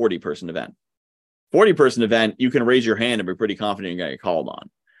than a 40-person event. 40-person event, you can raise your hand and be pretty confident you're going to get called on.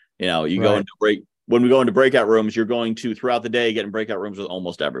 Go into when we go into breakout rooms, you're going to throughout the day get in breakout rooms with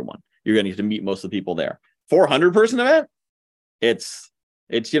almost everyone. You're going to get to meet most of the people there. 400-person event, it's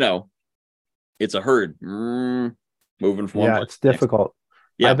a herd moving from one place. It's difficult.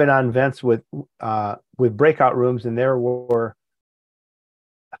 Yeah. I've been on events with breakout rooms, and there were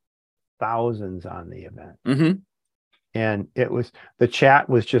thousands on the event. Mm-hmm. And the chat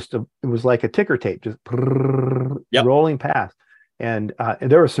was it was like a ticker tape, just rolling past. And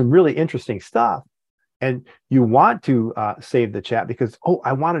there was some really interesting stuff. And you want to save the chat because,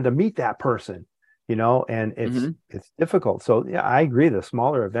 I wanted to meet that person. And it's difficult. So I agree. The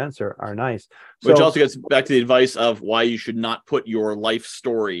smaller events are nice. Which also gets back to the advice of why you should not put your life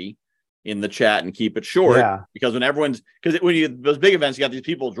story in the chat and keep it short. Yeah. Because when those big events, you got these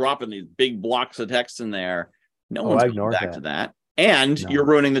people dropping these big blocks of text in there. No one's going back to that. And you're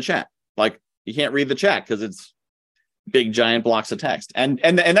ruining the chat. Like, you can't read the chat because it's big giant blocks of text. And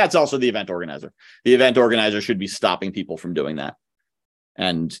that's also the event organizer. The event organizer should be stopping people from doing that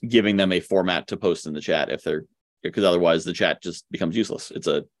and giving them a format to post in the chat because otherwise the chat just becomes useless. It's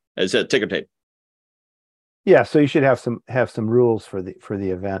a ticker tape. Yeah, so you should have some rules for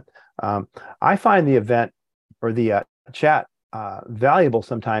the event. I find the event or the chat valuable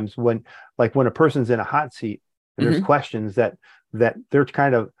sometimes when a person's in a hot seat and there's questions that they're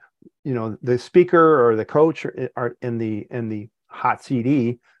kind of, the speaker or the coach are in the hot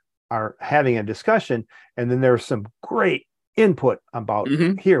seat are having a discussion, and then there's some great input about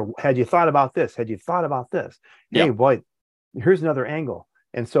here. Had you thought about this? Had you thought about this? Hey, boy, here's another angle.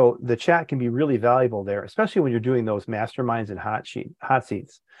 And so the chat can be really valuable there, especially when you're doing those masterminds and hot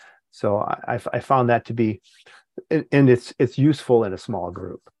seats. So I found that to be, and it's useful in a small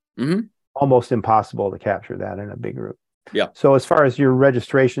group. Mm-hmm. Almost impossible to capture that in a big group. Yeah. So as far as your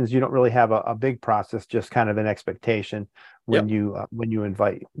registrations, you don't really have a big process, just kind of an expectation when you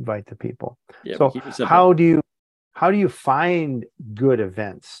invite the people. Yeah, so how do you find good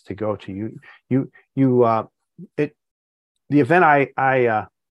events to go to? The event I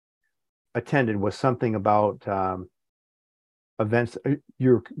attended was something about events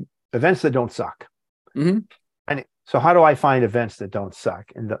that don't suck. Mm-hmm. And so how do I find events that don't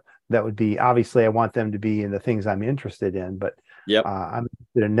suck? And that would be, obviously I want them to be in the things I'm interested in, but I'm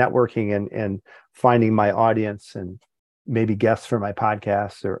interested in networking and finding my audience and maybe guests for my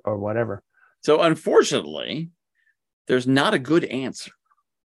podcasts or whatever. So unfortunately, there's not a good answer,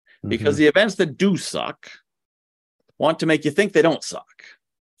 because the events that do suck want to make you think they don't suck.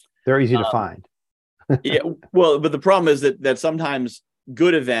 They're easy to find. Yeah, well, but the problem is that sometimes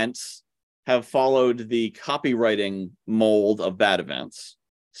good events have followed the copywriting mold of bad events,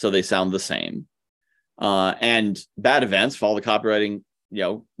 so they sound the same. And bad events follow the copywriting,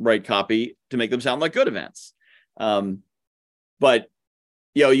 right copy to make them sound like good events. But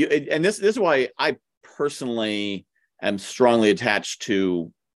and this is why I personally am strongly attached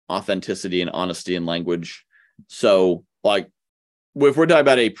to authenticity and honesty in language. So, like, if we're talking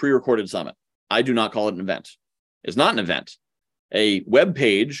about a pre-recorded summit, I do not call it an event. It's not an event. A web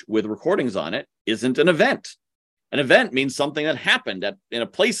page with recordings on it isn't an event. An event means something that happened in a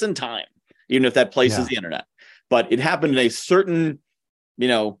place and time, even if that place is the internet. But it happened in a certain,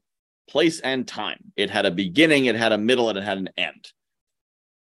 place and time. It had a beginning, it had a middle, and it had an end.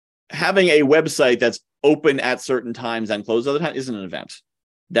 Having a website that's open at certain times and closed other times isn't an event.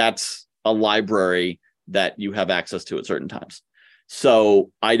 That's a library that you have access to at certain times.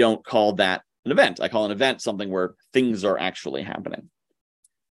 So I don't call that an event. I call an event something where things are actually happening.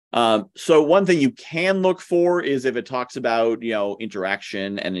 So one thing you can look for is if it talks about,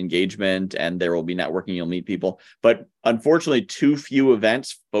 interaction and engagement, and there will be networking, you'll meet people. But unfortunately, too few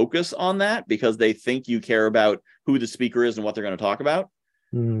events focus on that because they think you care about who the speaker is and what they're going to talk about.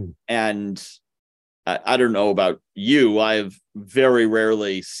 And I don't know about you. I've very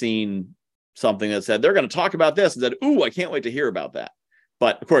rarely seen something that said they're going to talk about this and said, "Ooh, I can't wait to hear about that."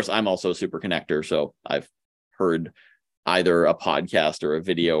 But of course, I'm also a super connector, so I've heard either a podcast or a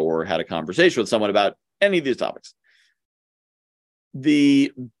video or had a conversation with someone about any of these topics.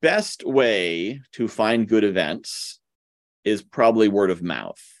 The best way to find good events is probably word of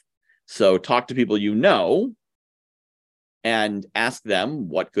mouth. So talk to people you know and ask them,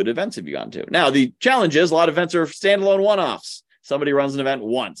 what good events have you gone to? Now, the challenge is a lot of events are standalone one-offs. Somebody runs an event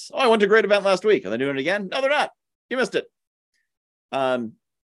once. Oh, I went to a great event last week. Are they doing it again? No, they're not. You missed it.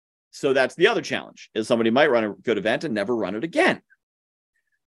 So that's the other challenge, is somebody might run a good event and never run it again.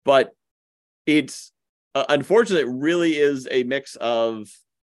 But it's unfortunately, it really is a mix of,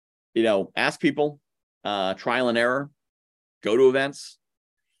 ask people, trial and error, go to events.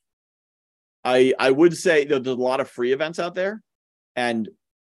 I would say there's a lot of free events out there. And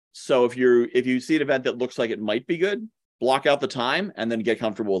so if you see an event that looks like it might be good, block out the time and then get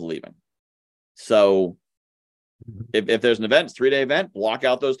comfortable with leaving. So if there's an event, it's a 3-day event, block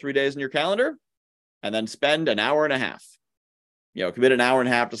out those 3 days in your calendar and then spend an hour and a half. Commit an hour and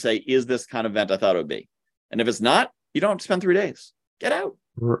a half to say, is this kind of event I thought it would be? And if it's not, you don't have to spend 3 days. Get out.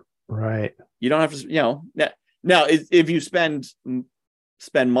 Right. You don't have to, now if you spend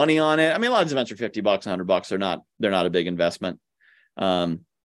money on it, I mean, a lot of these events are $50, $100. They're not a big investment.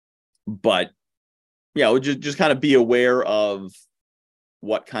 But just kind of be aware of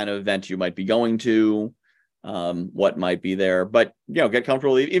what kind of event you might be going to, what might be there. But get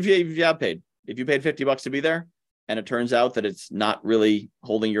comfortable if you have paid. If you paid $50 to be there and it turns out that it's not really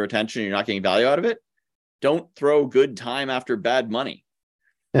holding your attention, you're not getting value out of it, don't throw good time after bad money.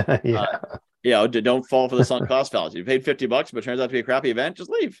 Don't fall for the sunk cost fallacy. You paid $50, but it turns out to be a crappy event, just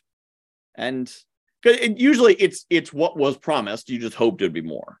leave. And usually it's what was promised. You just hoped it would be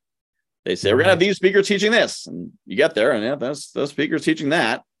more. They say, we're going to have these speakers teaching this. And you get there and those speakers teaching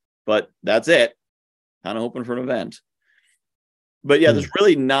that, but that's it. Kind of hoping for an event. But there's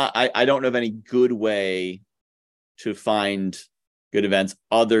really not, I don't know of any good way to find good events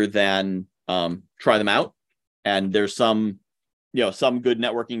other than try them out. And there's some good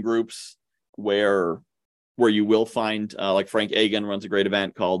networking groups where you will find, like Frank Agan runs a great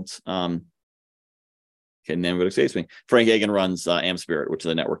event called, name of it escapes me. Frank Agan runs AmSpirit, which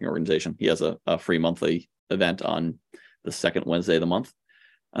is a networking organization. He has a free monthly event on the second Wednesday of the month.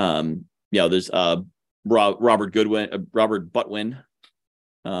 There's Robert Butwin,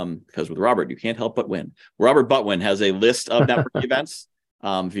 because with Robert, you can't help but win. Robert Butwin has a list of networking events.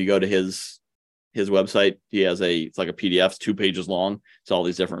 If you go to his website, he has it's like a PDF, it's 2 pages long. It's all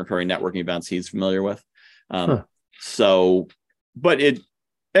these different recurring networking events he's familiar with. So, but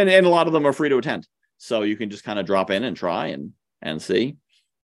and a lot of them are free to attend. So you can just kind of drop in and try and see,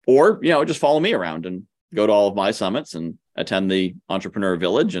 or, just follow me around and go to all of my summits and attend the Entrepreneur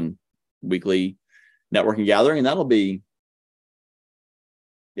Village and weekly networking gathering. And that'll be,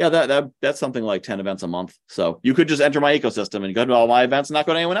 that's something like 10 events a month. So you could just enter my ecosystem and go to all my events and not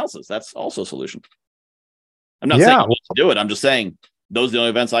go to anyone else's. That's also a solution. I'm not saying you should do it. I'm just saying those are the only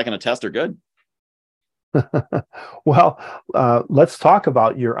events I can attest are good. Well, let's talk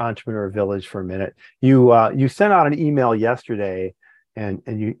about your Entrepreneur Village for a minute. You sent out an email yesterday, and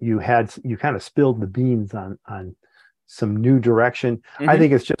you kind of spilled the beans on some new direction. Mm-hmm. I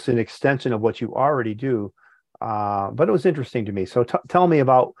think it's just an extension of what you already do, but it was interesting to me. So tell me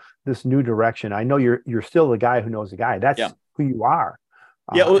about this new direction. I know you're still the guy who knows the guy. That's who you are.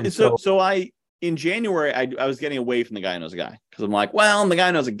 In January, I was getting away from the guy who knows a guy, because I'm like, well, the guy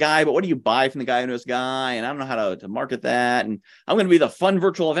who knows a guy, but what do you buy from the guy who knows a guy? And I don't know how to market that. And I'm going to be the fun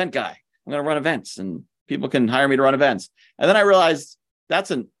virtual event guy. I'm going to run events and people can hire me to run events. And then I realized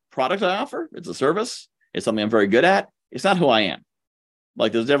that's a product I offer. It's a service. It's something I'm very good at. It's not who I am.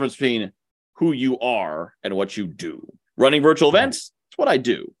 Like, there's a difference between who you are and what you do. Running virtual events, it's what I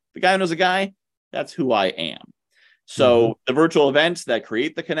do. The guy who knows a guy, that's who I am. So the virtual events that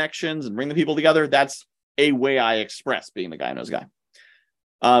create the connections and bring the people together, that's a way I express being the guy who knows a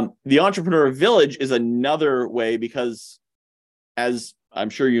guy. The Entrepreneur Village is another way, because, as I'm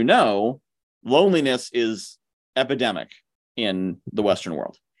sure you know, loneliness is epidemic in the Western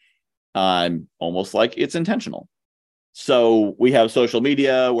world. Almost like it's intentional. So we have social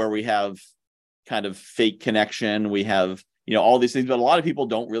media where we have kind of fake connection. We have, all these things, but a lot of people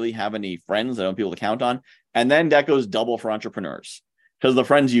don't really have any friends. They don't have people to count on. And then that goes double for entrepreneurs, because the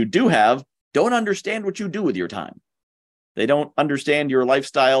friends you do have don't understand what you do with your time. They don't understand your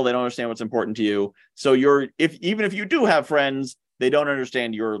lifestyle. They don't understand what's important to you. So even if you do have friends, they don't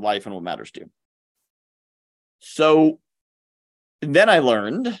understand your life and what matters to you. So then I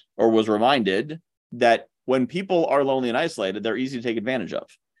learned, or was reminded, that when people are lonely and isolated, they're easy to take advantage of.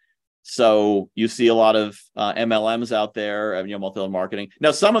 So you see a lot of MLMs out there, multi-level marketing.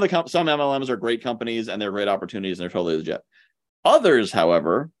 Now, some MLMs are great companies and they're great opportunities and they're totally legit. Others,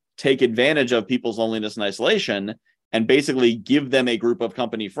 however, take advantage of people's loneliness and isolation and basically give them a group of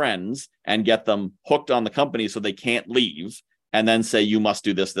company friends and get them hooked on the company so they can't leave, and then say, you must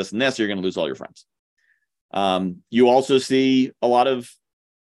do this, this, and this, or you're going to lose all your friends. You also see a lot of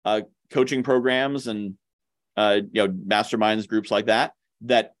coaching programs and masterminds, groups like that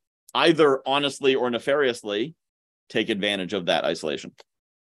either honestly or nefariously take advantage of that isolation.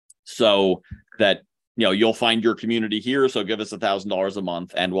 So that, you'll find your community here. So give us $1,000 a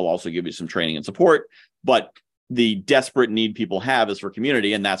month and we'll also give you some training and support. But the desperate need people have is for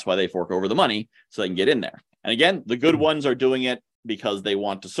community. And that's why they fork over the money so they can get in there. And again, the good ones are doing it because they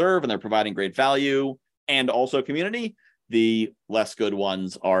want to serve and they're providing great value and also community. The less good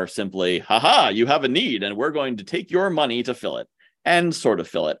ones are simply, you have a need and we're going to take your money to fill it. And sort of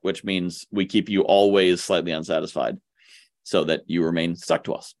fill it, which means we keep you always slightly unsatisfied so that you remain stuck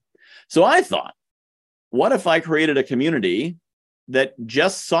to us. So I thought, what if I created a community that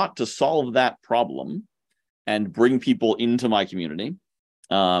just sought to solve that problem and bring people into my community?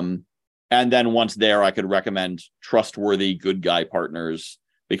 And then once there, I could recommend trustworthy, good guy partners,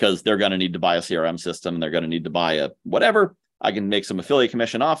 because they're going to need to buy a CRM system. They're going to need to buy a whatever. I can make some affiliate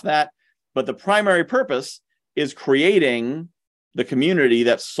commission off that. But the primary purpose is creating the community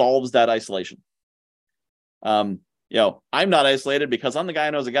that solves that isolation. I'm not isolated because I'm the guy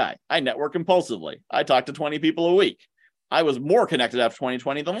who knows a guy. I network impulsively. I talk to 20 people a week. I was more connected after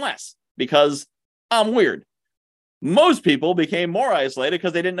 2020 than less because I'm weird. Most people became more isolated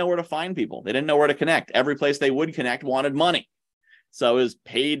because they didn't know where to find people. They didn't know where to connect. Every place they would connect wanted money. So it was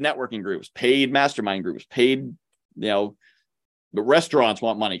paid networking groups, paid mastermind groups, paid, the restaurants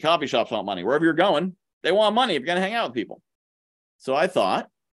want money, coffee shops want money. Wherever you're going, they want money if you're going to hang out with people. So I thought,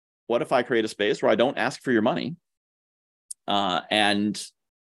 what if I create a space where I don't ask for your money? And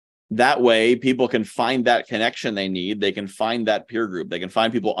that way people can find that connection they need. They can find that peer group. They can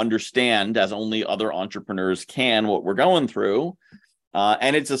find people understand, as only other entrepreneurs can, what we're going through.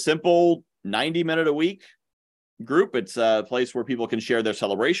 And it's a simple 90-minute a week group. It's a place where people can share their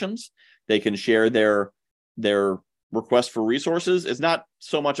celebrations. They can share their requests for resources. It's not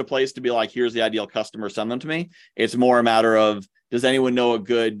so much a place to be like, here's the ideal customer, send them to me. It's more a matter of, does anyone know a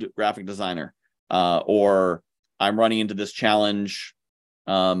good graphic designer? or I'm running into this challenge.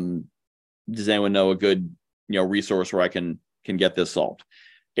 Does anyone know a good resource where I can get this solved?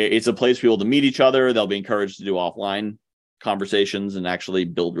 It's a place for people to meet each other. They'll be encouraged to do offline conversations and actually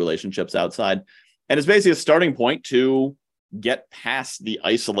build relationships outside. And it's basically a starting point to get past the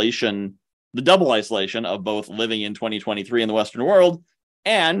isolation, the double isolation of both living in 2023 in the Western world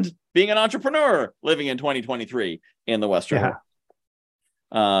and being an entrepreneur living in 2023 in the Western world.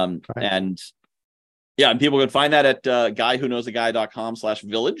 Right. And people can find that at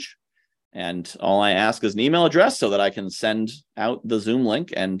guywhoknowsaguy.com/village. And all I ask is an email address so that I can send out the Zoom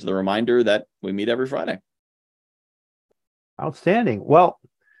link and the reminder that we meet every Friday. Outstanding. Well,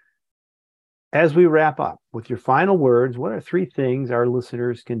 as we wrap up with your final words, what are 3 things our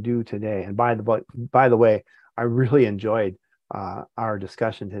listeners can do today? And by the way, I really enjoyed our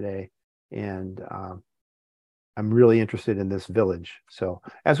discussion today, and I'm really interested in this village. So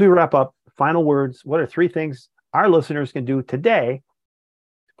as we wrap up, final words, what are 3 things our listeners can do today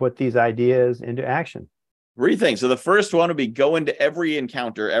to put these ideas into action? 3 things. So the first one would be go into every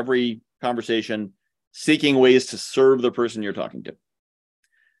encounter, every conversation, seeking ways to serve the person you're talking to.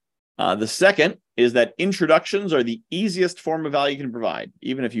 The second is that introductions are the easiest form of value you can provide.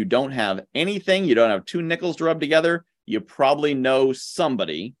 Even if you don't have anything, you don't have 2 nickels to rub together, you probably know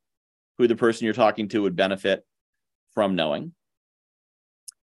somebody who the person you're talking to would benefit from knowing.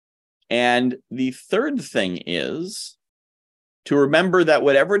 And the third thing is to remember that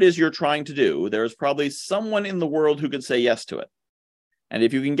whatever it is you're trying to do, there's probably someone in the world who could say yes to it. And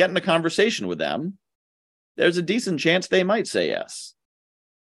if you can get in a conversation with them, there's a decent chance they might say yes.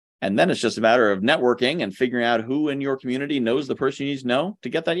 And then it's just a matter of networking and figuring out who in your community knows the person you need to know to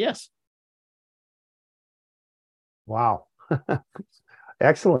get that yes. Wow.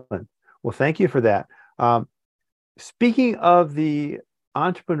 Excellent. Well, thank you for that. Speaking of the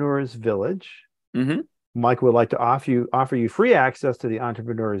Entrepreneurs Village, Mike would like to offer you free access to the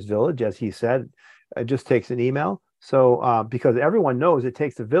Entrepreneurs Village. As he said, it just takes an email. So because everyone knows it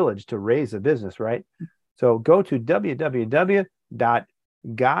takes a village to raise a business, right? So go to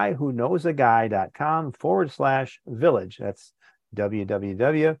www.guywhoknowsaguy.com/village. That's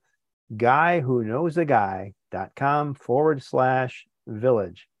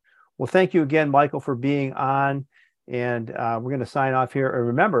www.guywhoknowsaguy.com/village. Well, thank you again, Michael, for being on. And we're going to sign off here. And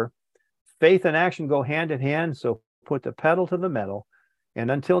remember, faith and action go hand in hand. So put the pedal to the metal.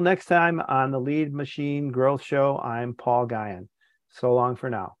 And until next time on the Lead Machine Growth Show, I'm Paul Guyon. So long for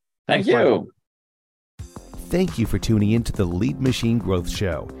now. Thank you. Michael. Thank you for tuning in to the Lead Machine Growth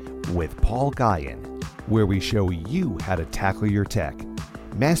Show with Paul Guyon, where we show you how to tackle your tech,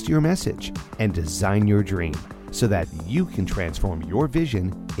 master your message, and design your dream so that you can transform your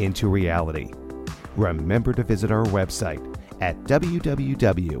vision into reality. Remember to visit our website at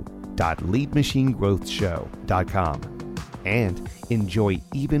www.leadmachinegrowthshow.com and enjoy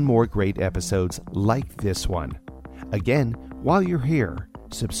even more great episodes like this one. Again, while you're here,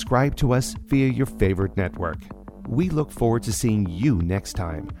 subscribe to us via your favorite network. We look forward to seeing you next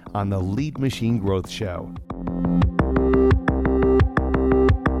time on the Lead Machine Growth Show.